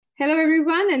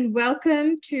everyone, and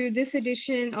welcome to this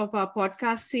edition of our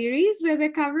podcast series where we're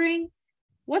covering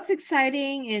what's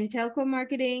exciting in telco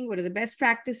marketing, what are the best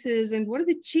practices, and what are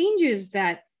the changes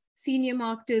that senior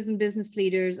marketers and business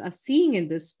leaders are seeing in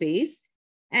this space.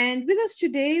 And with us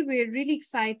today, we're really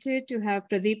excited to have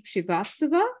Pradeep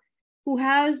Srivastava, who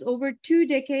has over 2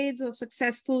 decades of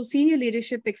successful senior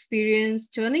leadership experience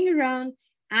turning around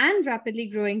and rapidly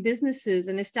growing businesses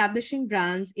and establishing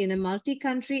brands in a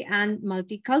multi-country and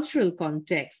multicultural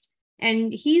context.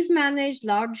 And he's managed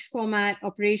large format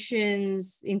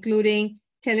operations, including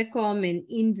Telecom in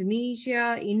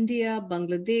Indonesia, India,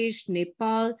 Bangladesh,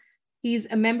 Nepal. He's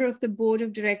a member of the board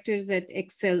of directors at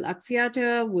Excel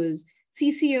Axiata, was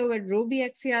CCO at Robi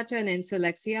Axiata and Encel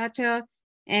Axiata,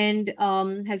 and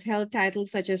has held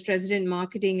titles such as President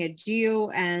Marketing at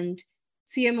Jio and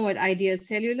CMO at Idea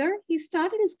Cellular. He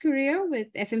started his career with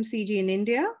FMCG in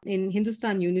India, in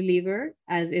Hindustan Unilever,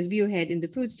 as SBO head in the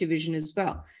foods division as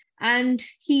well. And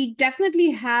he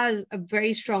definitely has a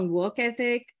very strong work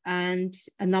ethic and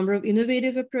a number of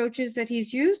innovative approaches that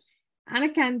he's used, and a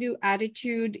can-do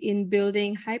attitude in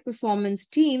building high-performance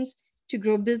teams to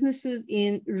grow businesses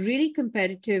in really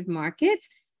competitive markets.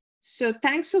 So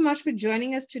thanks so much for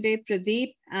joining us today,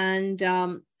 Pradeep, and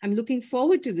I'm looking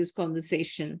forward to this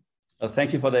conversation.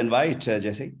 Thank you for the invite,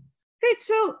 Jesse. Great.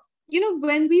 So,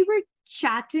 when we were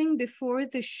chatting before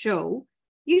the show,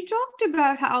 you talked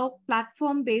about how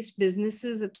platform-based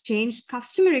businesses have changed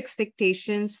customer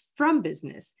expectations from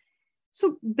business.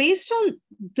 So based on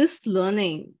this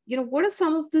learning, what are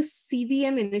some of the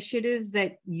CVM initiatives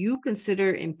that you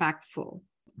consider impactful?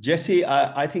 Jesse,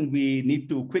 I think we need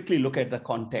to quickly look at the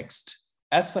context.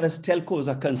 As far as telcos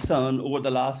are concerned, over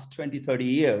the last 20, 30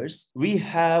 years, we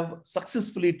have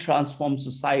successfully transformed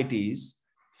societies,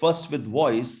 first with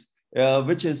voice,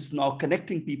 which is now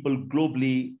connecting people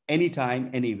globally, anytime,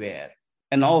 anywhere.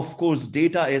 And now, of course,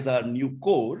 data is our new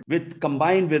core,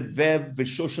 combined with web, with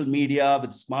social media,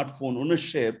 with smartphone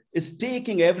ownership, is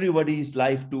taking everybody's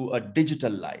life to a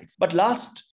digital life. But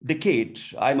last decade,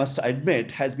 I must admit,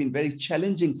 has been very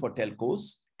challenging for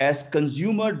telcos, as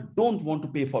consumers don't want to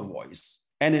pay for voice.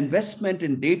 And investment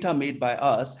in data made by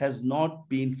us has not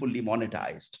been fully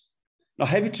monetized. Now,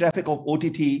 heavy traffic of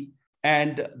OTT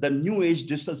and the new age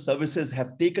digital services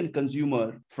have taken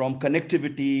consumer from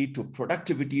connectivity to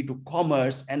productivity to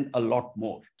commerce and a lot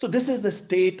more. So this is the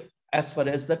state as far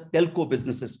as the telco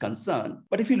business is concerned.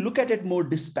 But if you look at it more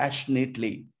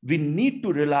dispassionately, we need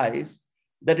to realize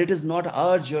that it is not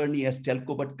our journey as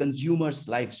telco, but consumers'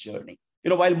 life's journey.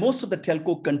 While most of the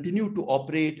telco continue to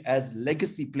operate as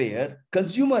legacy player,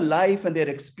 consumer life and their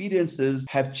experiences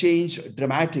have changed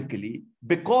dramatically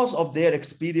because of their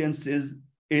experiences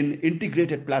in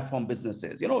integrated platform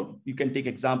businesses. You can take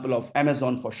example of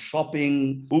Amazon for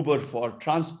shopping, Uber for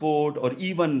transport, or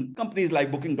even companies like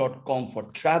Booking.com for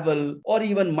travel, or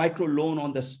even microloan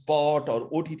on the spot or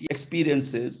OTT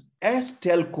experiences. As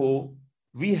telco,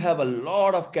 we have a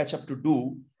lot of catch up to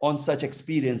do on such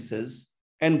experiences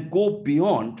and go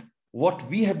beyond what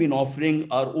we have been offering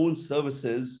our own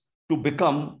services to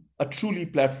become a truly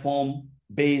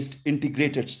platform-based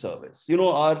integrated service.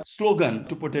 Our slogan,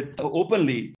 to put it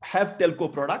openly, have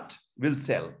telco product, will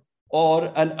sell.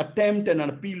 Or an attempt and an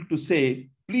appeal to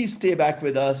say, please stay back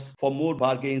with us for more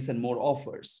bargains and more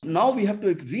offers. Now we have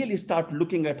to really start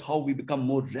looking at how we become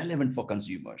more relevant for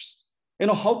consumers.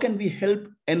 How can we help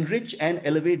enrich and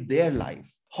elevate their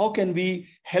life? How can we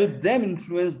help them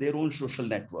influence their own social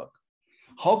network?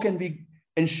 How can we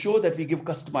ensure that we give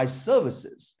customized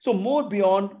services? So more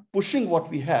beyond pushing what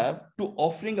we have to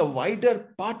offering a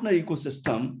wider partner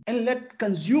ecosystem and let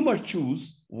consumers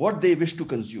choose what they wish to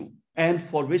consume and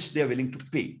for which they are willing to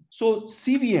pay. So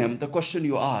CVM, the question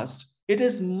you asked, it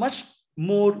is much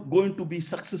more going to be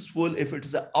successful if it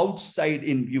is an outside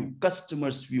in view,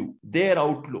 customer's view, their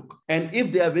outlook, and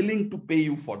if they are willing to pay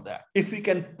you for that. If we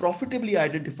can profitably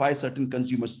identify certain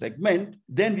consumer segment,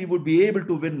 then we would be able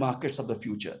to win markets of the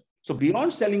future. So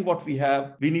beyond selling what we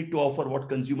have, we need to offer what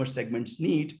consumer segments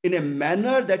need in a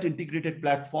manner that integrated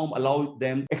platform allows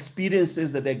them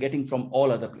experiences that they're getting from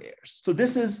all other players. So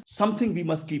this is something we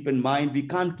must keep in mind. We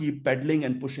can't keep peddling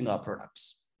and pushing our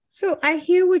products. So I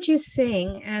hear what you're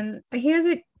saying, and here's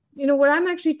it. What I'm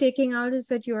actually taking out is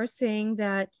that you're saying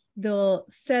that the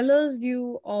seller's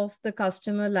view of the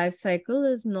customer life cycle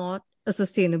is not a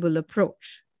sustainable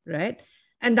approach, right?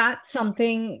 And that's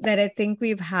something that I think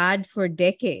we've had for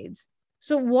decades.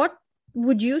 So what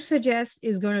would you suggest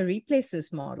is going to replace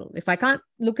this model? If I can't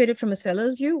look at it from a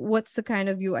seller's view, what's the kind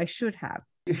of view I should have?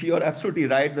 You're absolutely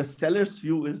right. The seller's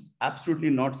view is absolutely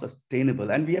not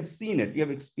sustainable. And we have seen it. We have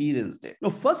experienced it.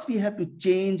 Now, first, we have to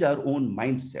change our own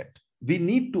mindset. we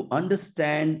need to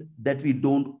understand that we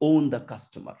don't own the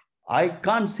customer. I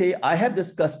can't say I have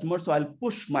this customer, so I'll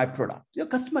push my product. Your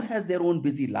customer has their own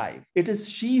busy life. It is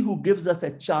she who gives us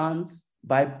a chance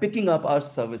by picking up our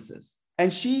services.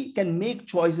 And she can make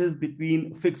choices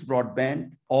between fixed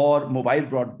broadband or mobile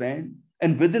broadband,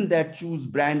 and within that choose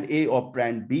brand A or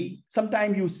brand B.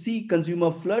 Sometimes you see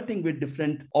consumer flirting with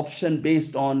different options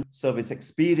based on service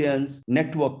experience,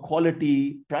 network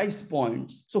quality, price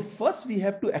points. So first we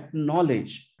have to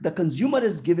acknowledge the consumer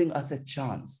is giving us a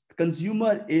chance. The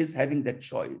consumer is having that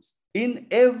choice in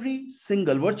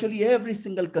virtually every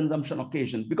single consumption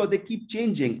occasion, because they keep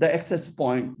changing the access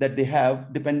point that they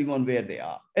have depending on where they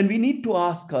are. And we need to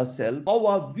ask ourselves, how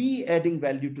are we adding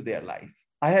value to their life?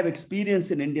 I have experience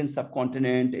in Indian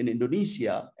subcontinent, in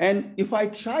Indonesia. And if I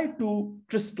try to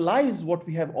crystallize what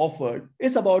we have offered,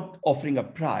 it's about offering a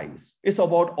price. It's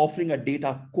about offering a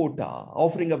data quota,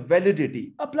 offering a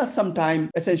validity, plus sometime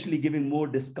essentially giving more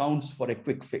discounts for a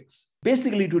quick fix,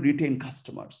 basically to retain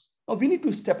customers. Now, we need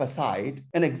to step aside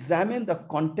and examine the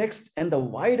context and the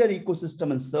wider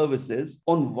ecosystem and services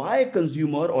on why a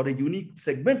consumer or a unique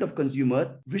segment of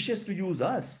consumer wishes to use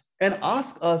us, and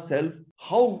ask ourselves,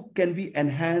 how can we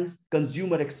enhance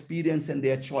consumer experience and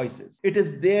their choices? It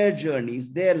is their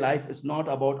journeys, their life is not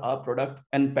about our product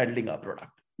and peddling our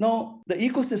product. Now, the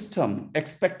ecosystem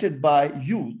expected by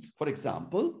youth, for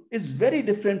example, is very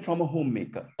different from a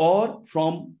homemaker or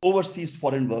from overseas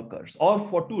foreign workers or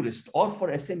for tourists or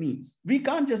for SMEs. We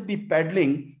can't just be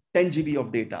peddling 10 GB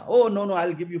of data. Oh, no,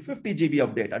 I'll give you 50 GB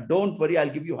of data. Don't worry, I'll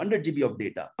give you 100 GB of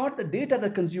data. Not the data the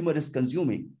consumer is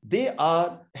consuming. They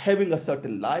are having a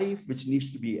certain life which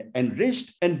needs to be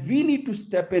enriched, and we need to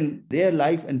step in their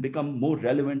life and become more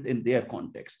relevant in their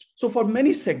context. So for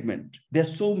many segments,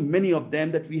 there's so many of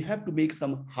them that we have to make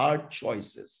some hard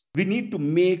choices. We need to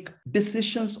make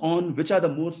decisions on which are the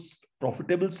most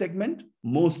profitable segment,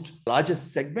 most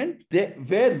largest segment,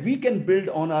 where we can build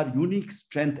on our unique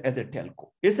strength as a telco.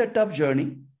 It's a tough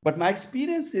journey, but my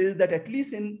experience is that at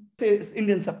least in, say,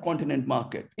 Indian subcontinent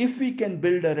market, if we can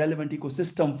build a relevant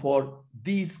ecosystem for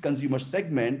these consumer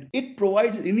segment, it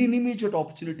provides an immediate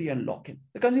opportunity and lock-in.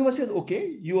 The consumer says,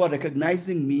 okay, you are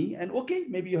recognizing me, and okay,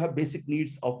 maybe you have basic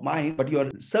needs of mine, but you are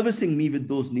servicing me with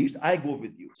those needs, I go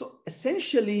with you. So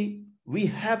essentially, we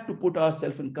have to put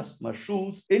ourselves in customer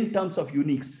shoes in terms of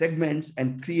unique segments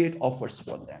and create offers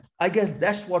for them. I guess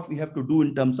that's what we have to do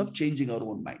in terms of changing our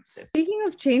own mindset. Speaking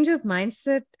of change of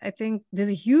mindset, I think there's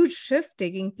a huge shift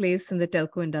taking place in the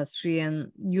telco industry.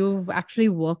 And you've actually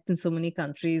worked in so many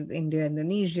countries, India,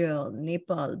 Indonesia,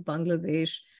 Nepal,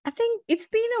 Bangladesh. I think it's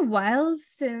been a while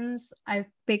since I've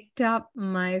picked up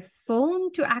my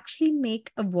phone to actually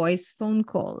make a voice phone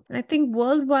call. And I think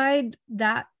worldwide,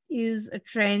 that is a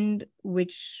trend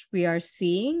which we are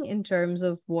seeing in terms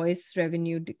of voice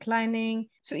revenue declining.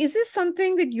 So is this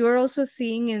something that you're also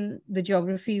seeing in the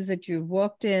geographies that you've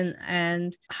worked in?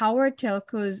 And how are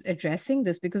telcos addressing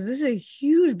this? Because this is a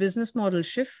huge business model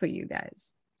shift for you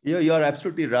guys. You're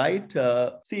absolutely right.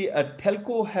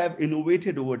 Telco have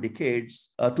innovated over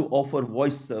decades to offer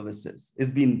voice services.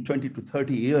 It's been 20 to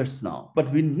 30 years now,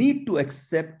 but we need to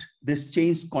accept this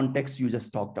changed context you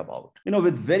just talked about.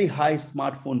 With very high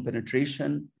smartphone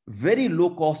penetration, very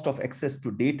low cost of access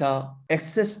to data,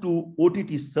 access to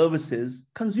OTT services,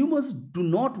 consumers do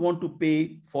not want to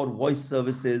pay for voice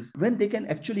services when they can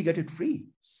actually get it free.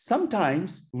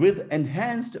 Sometimes with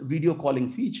enhanced video calling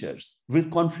features, with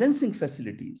conferencing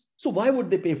facilities. So why would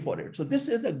they pay for it? So this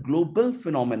is a global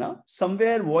phenomena.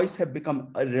 Somewhere voice have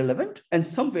become irrelevant, and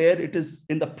somewhere it is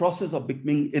in the process of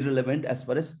becoming irrelevant as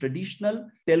far as traditional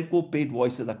telco paid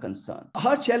voices are concerned.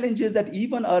 Our challenge is that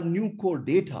even our new core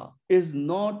data is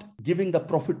not giving the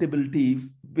profitability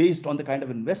based on the kind of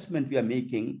investment we are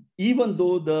making, even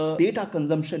though the data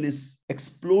consumption is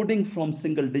exploding from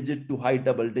single digit to high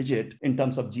double digit in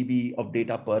terms of GB of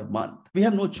data per month. We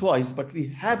have no choice, but we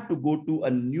have to go to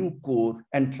a new core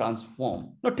and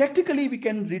transform. Now, technically, we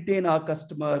can retain our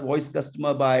voice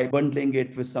customer by bundling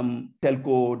it with some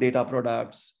telco data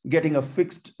products, getting a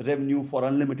fixed revenue for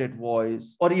unlimited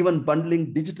voice, or even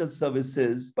bundling digital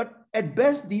services. But at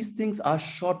best, these things are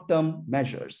short-term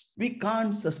measures. We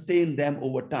can't sustain them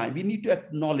over time. We need to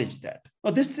acknowledge that.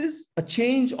 Now, this is a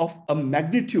change of a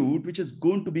magnitude which is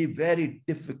going to be very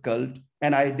difficult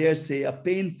and I dare say a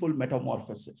painful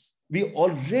metamorphosis. We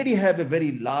already have a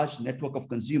very large network of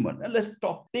consumers. And let's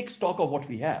take stock of what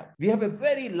we have. We have a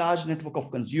very large network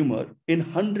of consumers in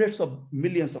hundreds of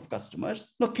millions of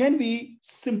customers. Now, can we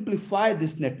simplify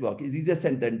this network? It's easier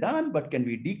said than done, but can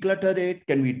we declutter it?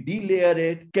 Can we delayer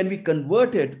it? Can we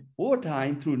convert it over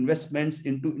time through investments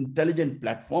into intelligent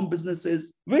platform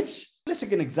businesses, which, let's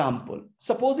take an example.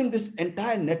 Supposing this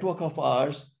entire network of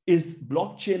ours is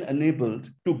blockchain enabled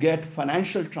to get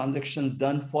financial transactions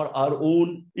done for our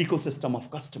own ecosystem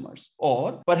of customers.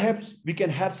 Or perhaps we can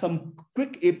have some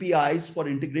quick APIs for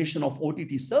integration of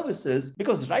OTT services,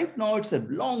 because right now it's a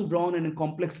long drawn and a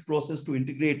complex process to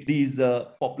integrate these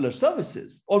popular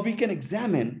services. Or we can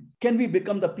examine, can we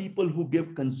become the people who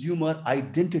give consumer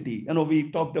identity?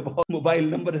 We talked about mobile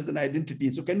number as an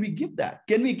identity. So can we give that?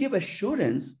 Can we give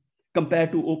assurance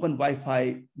compared to open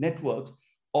Wi-Fi networks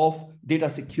of data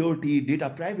security, data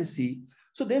privacy?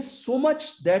 So there's so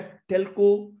much that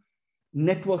telco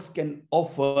networks can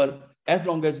offer as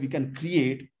long as we can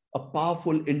create a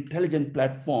powerful, intelligent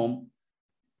platform.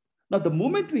 Now, the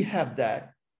moment we have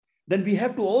that, then we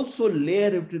have to also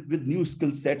layer it with new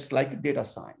skill sets like data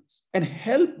science and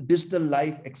help digital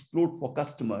life explode for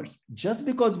customers. Just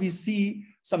because we see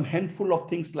some handful of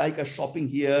things like a shopping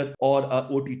here or a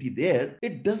OTT there,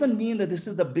 it doesn't mean that this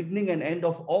is the beginning and end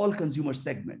of all consumer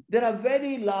segments. There are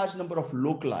very large number of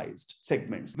localized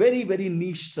segments, very, very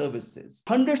niche services,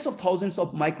 hundreds of thousands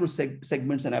of micro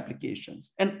segments and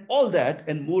applications. And all that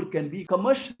and more can be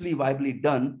commercially viably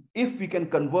done if we can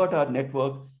convert our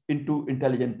network into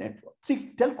intelligent network.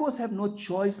 See, telcos have no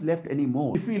choice left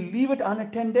anymore. If we leave it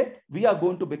unattended, we are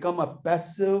going to become a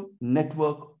passive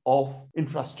network of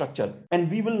infrastructure.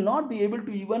 And we will not be able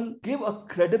to even give a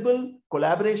credible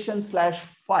collaboration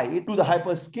 / fight to the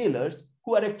hyperscalers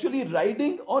who are actually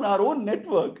riding on our own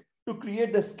network to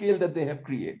create the scale that they have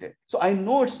created. So I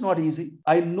know it's not easy.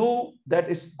 I know that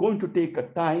it's going to take a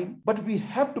time, but we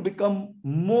have to become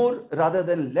more rather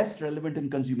than less relevant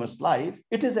in consumers' life.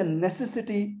 It is a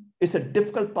necessity. It's a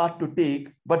difficult path to take,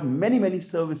 but many, many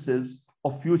services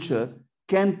of future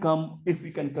can come if we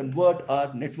can convert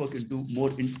our network into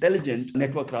more intelligent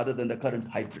network rather than the current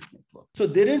hybrid network. So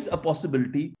there is a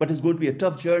possibility, but it's going to be a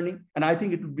tough journey. And I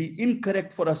think it would be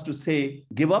incorrect for us to say,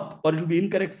 give up, or it will be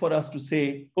incorrect for us to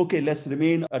say, okay, let's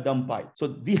remain a dumb pipe.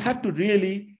 So we have to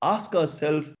really ask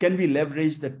ourselves, can we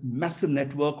leverage that massive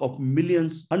network of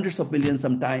millions, hundreds of millions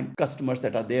sometimes customers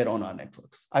that are there on our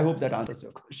networks? I hope that answers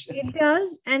your question. It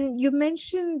does. And you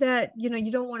mentioned that, you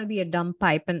don't want to be a dumb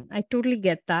pipe. And I totally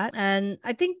get that. And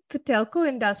I think the telco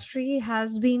industry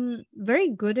has been very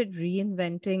good at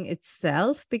reinventing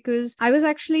itself, because I was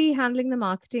actually handling the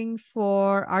marketing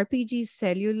for RPG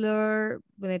Cellular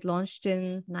when it launched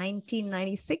in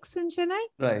 1996 in Chennai.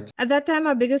 Right. At that time,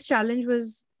 our biggest challenge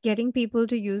was getting people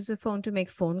to use the phone to make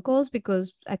phone calls,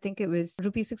 because I think it was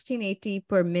rupees 1680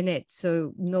 per minute.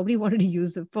 So nobody wanted to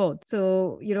use the phone.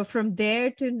 So, from there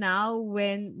to now,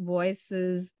 when voice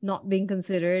is not being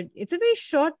considered, it's a very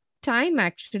short time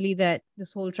actually that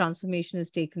this whole transformation has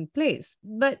taken place.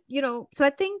 But so I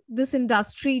think this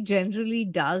industry generally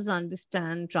does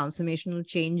understand transformational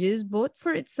changes, both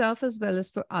for itself as well as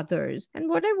for others. And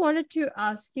what I wanted to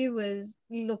ask you was,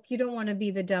 look, you don't want to be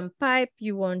the dumb pipe,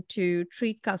 you want to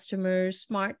treat customers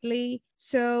smartly.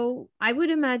 So I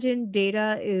would imagine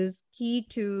data is key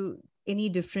to any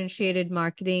differentiated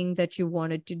marketing that you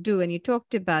wanted to do. And you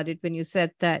talked about it when you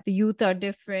said that the youth are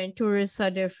different, tourists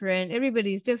are different,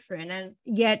 everybody's different. And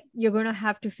yet you're going to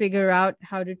have to figure out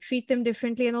how to treat them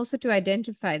differently and also to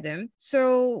identify them.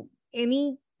 So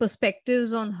any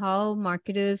perspectives on how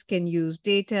marketers can use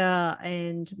data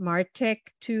and MarTech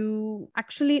to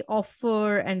actually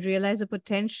offer and realize the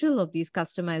potential of these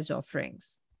customized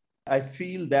offerings? I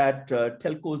feel that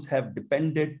telcos have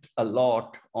depended a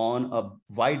lot on a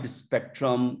wide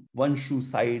spectrum, one shoe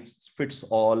size fits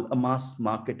all, a mass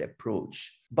market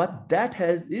approach. But that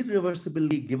has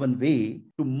irreversibly given way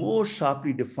to more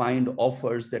sharply defined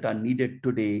offers that are needed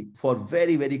today for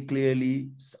very, very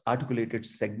clearly articulated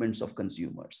segments of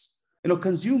consumers.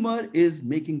 Consumer is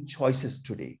making choices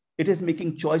today. It is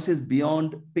making choices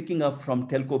beyond picking up from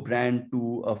telco brand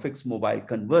to a fixed mobile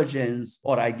convergence,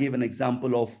 or I gave an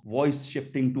example of voice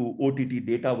shifting to OTT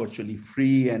data virtually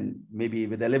free and maybe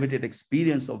with elevated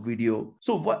experience of video.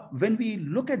 So when we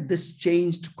look at this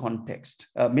changed context,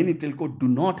 many telco do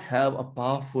not have a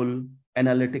powerful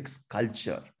analytics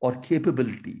culture or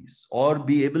capabilities or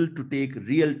be able to take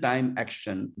real-time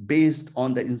action based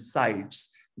on the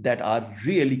insights that are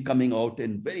really coming out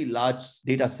in very large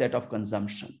data set of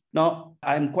consumption. Now,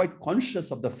 I'm quite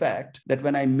conscious of the fact that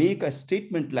when I make a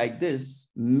statement like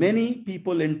this, many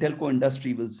people in telco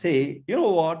industry will say, you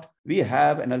know what, we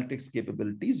have analytics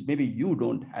capabilities, maybe you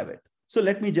don't have it. So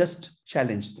let me just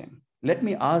challenge them. Let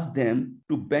me ask them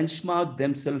to benchmark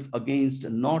themselves against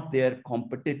not their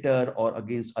competitor or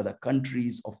against other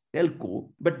countries of telco,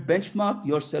 but benchmark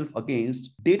yourself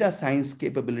against data science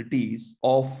capabilities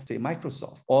of, say,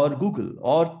 Microsoft or Google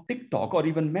or TikTok or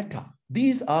even Meta.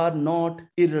 These are not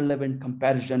irrelevant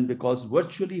comparison because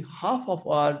virtually half of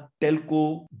our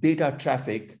telco data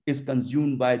traffic is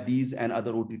consumed by these and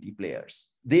other OTT players.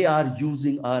 They are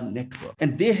using our network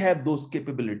and they have those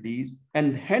capabilities.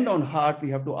 And hand on heart, we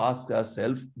have to ask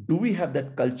ourselves, do we have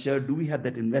that culture? Do we have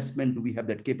that investment? Do we have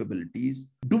that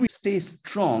capabilities? Do we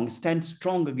stand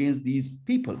strong against these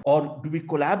people? Or do we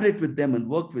collaborate with them and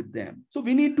work with them? So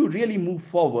we need to really move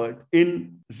forward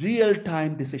in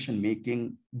real-time decision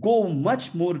making, go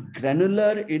much more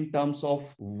granular in terms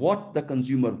of what the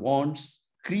consumer wants,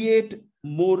 create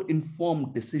more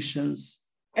informed decisions,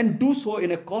 and do so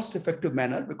in a cost-effective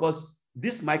manner because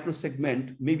this micro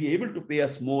segment may be able to pay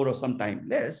us more or sometime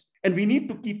less. And we need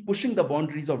to keep pushing the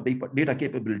boundaries of data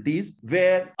capabilities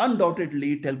where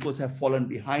undoubtedly telcos have fallen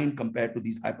behind compared to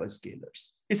these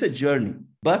hyperscalers. It's a journey,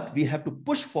 but we have to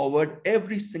push forward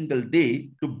every single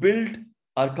day to build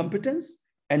our competence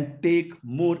and take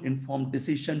more informed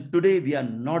decision. Today, we are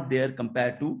not there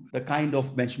compared to the kind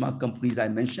of benchmark companies I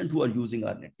mentioned who are using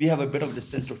our net. We have a bit of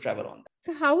distance to travel on that.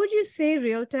 So how would you say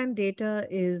real-time data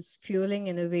is fueling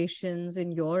innovations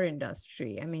in your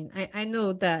industry? I mean, I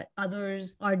know that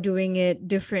others are doing it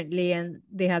differently and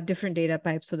they have different data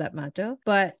pipes for that matter.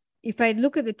 But if I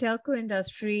look at the telco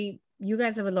industry, you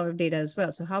guys have a lot of data as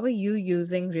well. So how are you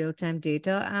using real-time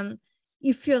data? And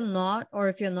if you're not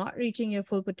reaching your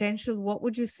full potential, what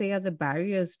would you say are the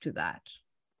barriers to that?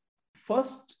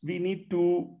 First, we need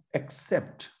to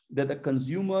accept that the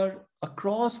consumer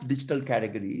across digital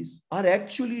categories are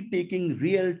actually taking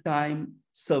real-time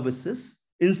services,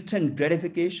 instant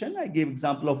gratification. I gave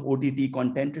example of OTT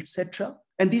content, etc.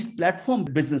 And these platform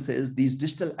businesses, these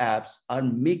digital apps are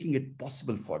making it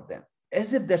possible for them.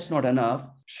 As if that's not enough,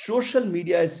 social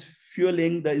media is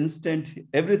fueling the instant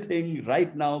everything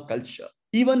right now culture.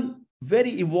 Even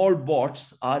very evolved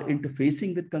bots are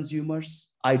interfacing with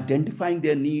consumers, identifying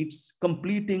their needs,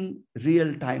 completing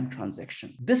real-time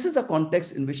transaction. This is the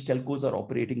context in which telcos are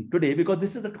operating today because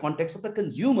this is the context of the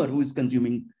consumer who is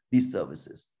consuming these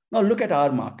services. Now look at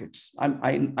our markets.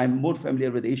 I'm more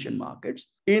familiar with Asian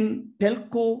markets. In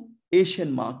telco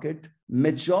Asian market,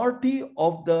 majority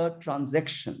of the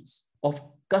transactions of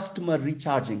customer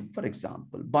recharging, for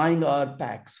example, buying our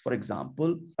packs, for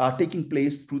example, are taking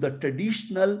place through the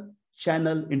traditional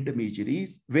channel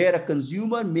intermediaries where a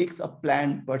consumer makes a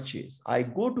planned purchase. I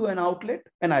go to an outlet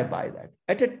and I buy that.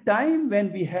 At a time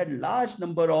when we had large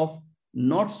number of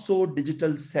not so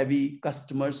digital savvy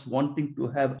customers wanting to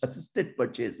have assisted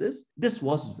purchases, this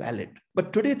was valid.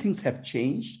 But today things have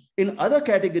changed. In other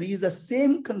categories, the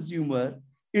same consumer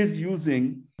is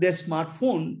using their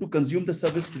smartphone to consume the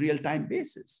service real-time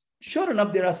basis. Sure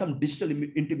enough, there are some digital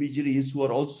intermediaries who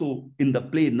are also in the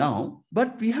play now,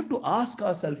 but we have to ask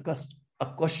ourselves a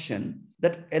question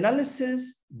that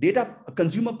analysis, data,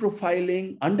 consumer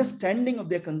profiling, understanding of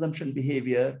their consumption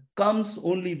behavior comes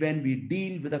only when we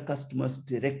deal with the customers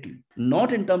directly,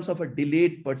 not in terms of a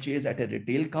delayed purchase at a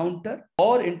retail counter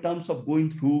or in terms of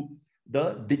going through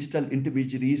the digital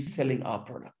intermediaries selling our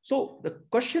product. So the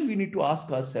question we need to ask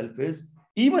ourselves is,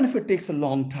 even if it takes a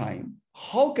long time,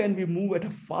 how can we move at a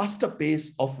faster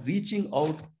pace of reaching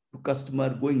out to customer,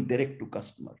 going direct to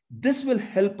customer? This will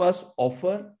help us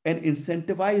offer and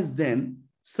incentivize them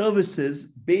services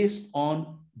based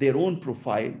on their own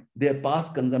profile, their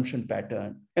past consumption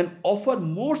pattern, and offer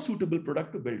more suitable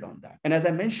product to build on that. And as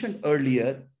I mentioned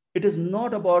earlier, it is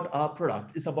not about our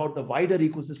product. It's about the wider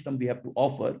ecosystem we have to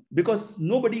offer because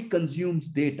nobody consumes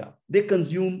data. They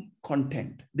consume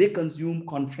content. They consume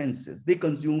conferences. They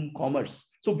consume commerce.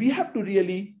 So we have to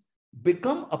really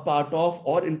become a part of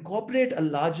or incorporate a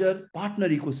larger partner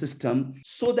ecosystem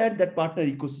so that that partner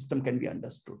ecosystem can be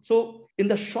understood. So in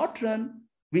the short run,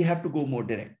 we have to go more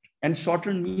direct. And short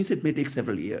run means it may take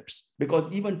several years because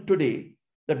even today,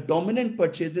 the dominant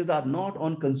purchases are not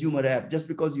on consumer app. Just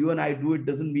because you and I do it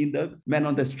doesn't mean the man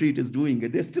on the street is doing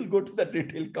it. They still go to that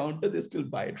retail counter. They still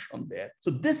buy it from there. So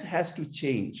this has to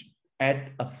change at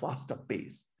a faster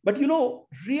pace. But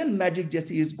real magic,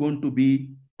 Jesse, is going to be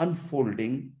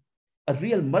unfolding. A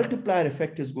real multiplier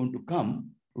effect is going to come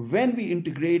when we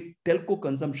integrate telco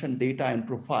consumption data and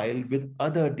profile with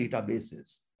other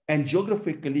databases. and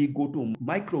geographically go to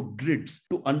microgrids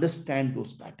to understand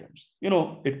those patterns.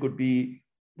 It could be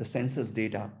the census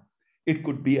data. It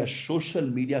could be a social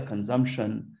media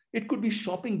consumption. It could be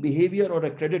shopping behavior or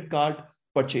a credit card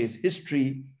purchase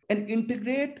history, and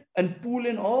integrate and pool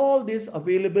in all this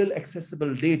available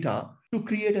accessible data to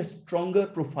create a stronger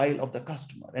profile of the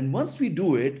customer. And once we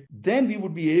do it, then we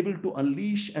would be able to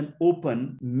unleash and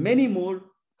open many more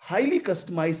highly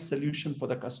customized solutions for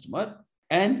the customer.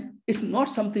 And it's not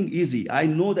something easy. I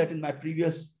know that in my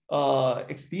previous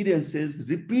experiences,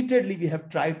 repeatedly we have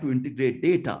tried to integrate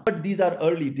data, but these are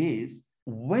early days.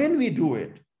 When we do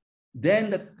it, then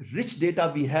the rich data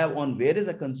we have on where is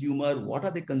a consumer, what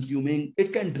are they consuming,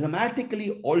 it can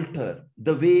dramatically alter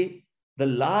the way the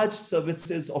large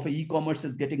services of e-commerce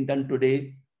is getting done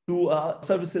today to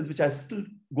services which are still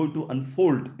going to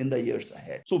unfold in the years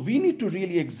ahead. So we need to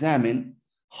really examine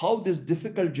how this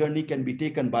difficult journey can be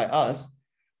taken by us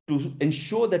to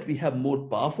ensure that we have more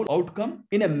powerful outcome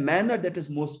in a manner that is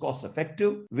most cost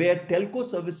effective, where telco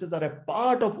services are a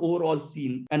part of overall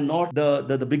scene and not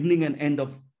the beginning and end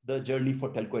of the journey for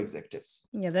telco executives.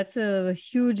 Yeah, that's a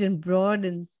huge and broad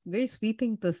and very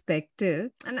sweeping perspective.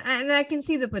 And I can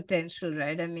see the potential,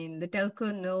 right? I mean, the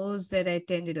telco knows that I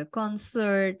attended a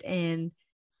concert and,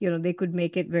 they could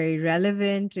make it very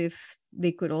relevant if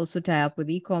they could also tie up with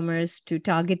e-commerce to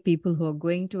target people who are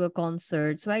going to a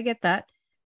concert. So I get that.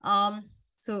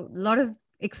 So a lot of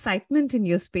excitement in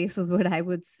your space is what I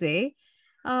would say.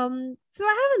 So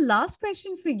I have a last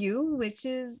question for you, which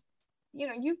is,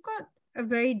 you've got a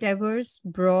very diverse,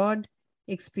 broad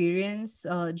experience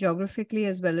geographically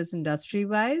as well as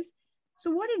industry-wise. So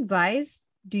what advice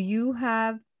do you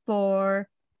have for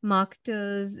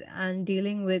marketers and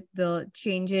dealing with the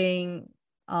changing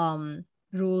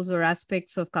rules or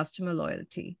aspects of customer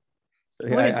loyalty?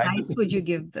 Sorry, what advice would you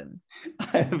give them?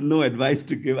 I have no advice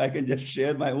to give. I can just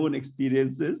share my own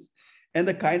experiences and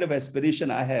the kind of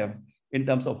aspiration I have in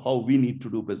terms of how we need to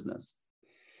do business.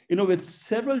 With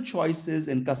several choices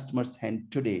in customers' hand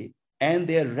today and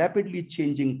their rapidly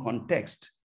changing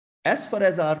context, as far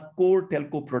as our core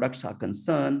telco products are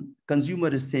concerned, consumer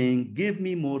is saying, give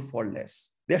me more for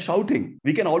less. They're shouting.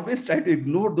 We can always try to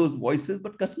ignore those voices,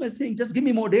 but customer is saying, just give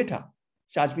me more data,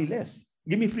 charge me less,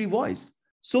 give me free voice.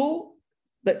 So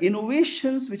the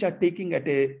innovations which are taking at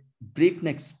a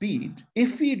breakneck speed,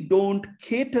 if we don't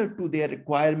cater to their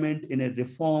requirement in a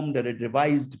reformed or a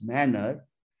revised manner,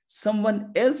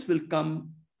 someone else will come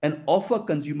and offer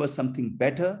consumers something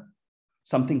better,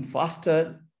 something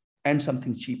faster, and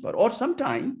something cheaper. Or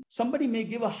sometimes somebody may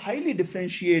give a highly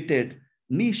differentiated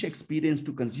niche experience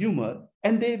to consumer,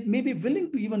 and they may be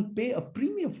willing to even pay a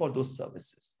premium for those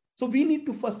services. So we need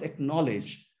to first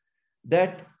acknowledge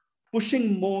that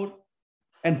pushing more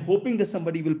and hoping that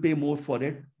somebody will pay more for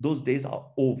it, those days are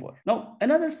over. Now,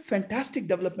 another fantastic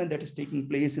development that is taking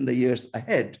place in the years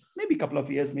ahead, maybe a couple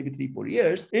of years, maybe 3-4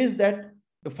 years, is that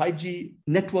the 5G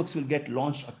networks will get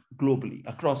launched globally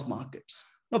across markets.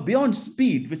 Now, beyond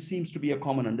speed, which seems to be a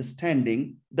common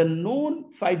understanding, the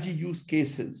known 5G use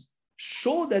cases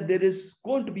show that there is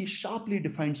going to be sharply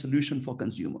defined solution for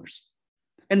consumers.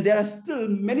 And there are still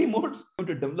many more to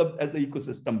develop as the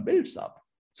ecosystem builds up.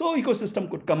 So ecosystem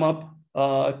could come up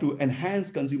to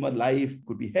enhance consumer life. It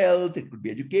could be health, it could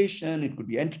be education, it could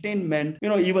be entertainment.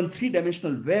 Even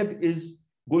three-dimensional web is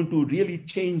going to really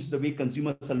change the way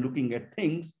consumers are looking at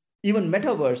things. Even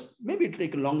metaverse, maybe it'll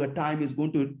take a longer time, is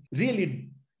going to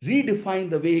really redefine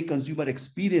the way consumer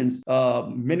experience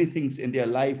many things in their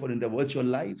life or in their virtual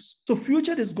lives. So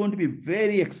future is going to be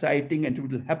very exciting, and it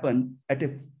will happen at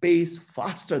a pace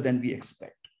faster than we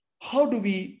expect. How do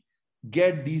we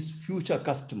get these future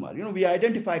customer? We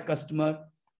identify customer,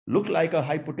 look like a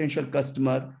high potential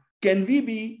customer. Can we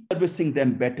be servicing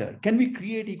them better? Can we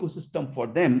create ecosystem for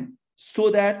them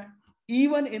so that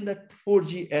even in the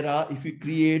 4G era, if we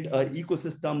create an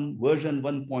ecosystem version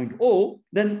 1.0,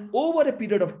 then over a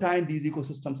period of time, these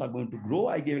ecosystems are going to grow.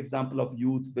 I gave example of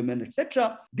youth, women,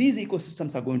 etc. These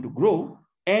ecosystems are going to grow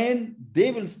and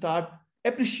they will start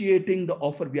appreciating the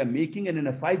offer we are making. And in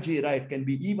a 5G era, it can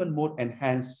be even more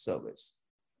enhanced service.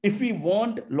 If we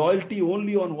want loyalty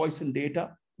only on voice and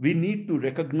data, we need to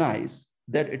recognize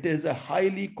that it is a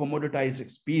highly commoditized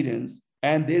experience,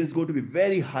 and there is going to be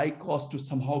very high cost to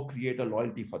somehow create a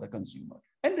loyalty for the consumer.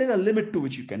 And there's a limit to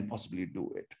which you can possibly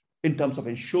do it in terms of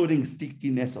ensuring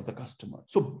stickiness of the customer.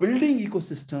 So building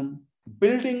ecosystem,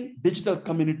 building digital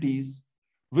communities,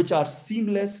 which are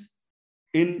seamless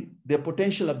in their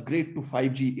potential upgrade to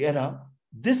 5G era,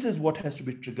 this is what has to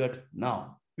be triggered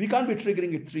now. We can't be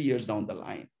triggering it 3 years down the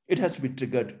line. It has to be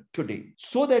triggered today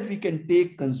so that we can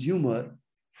take consumer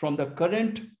from the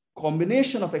current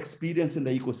combination of experience in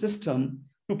the ecosystem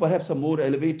to perhaps a more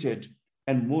elevated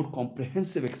and more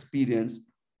comprehensive experience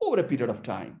over a period of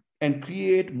time, and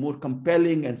create more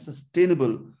compelling and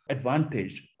sustainable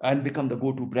advantage and become the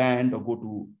go-to brand or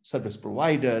go-to service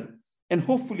provider, and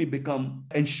hopefully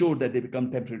ensure that they become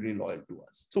temporarily loyal to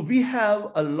us. So we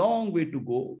have a long way to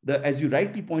go. As you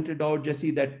rightly pointed out,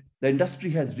 Jesse, that the industry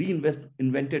has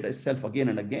reinvented itself again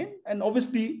and again. And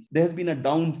obviously, there has been a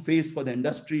down phase for the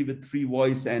industry with free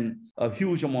voice and a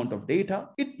huge amount of data.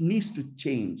 It needs to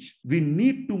change. We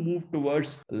need to move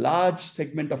towards a large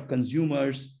segment of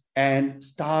consumers and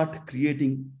start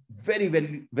creating very,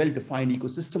 very well-defined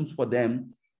ecosystems for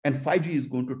them. And 5G is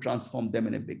going to transform them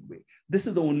in a big way. This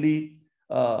is the only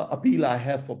appeal I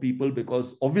have for people,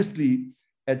 because obviously,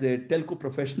 as a telco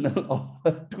professional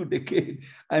of 2 decades,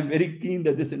 I'm very keen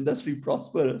that this industry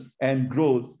prospers and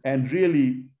grows and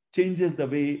really changes the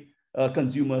way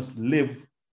consumers live,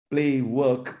 play,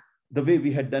 work, the way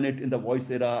we had done it in the voice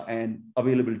era and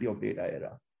availability of data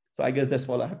era. So I guess that's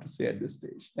all I have to say at this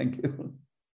stage. Thank you.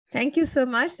 Thank you so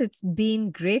much. It's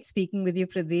been great speaking with you,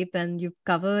 Pradeep, and you've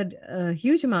covered a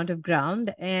huge amount of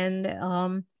ground.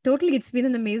 And totally, it's been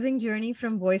an amazing journey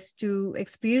from voice to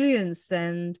experience.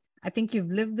 And I think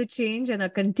you've lived the change and are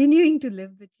continuing to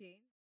live the change.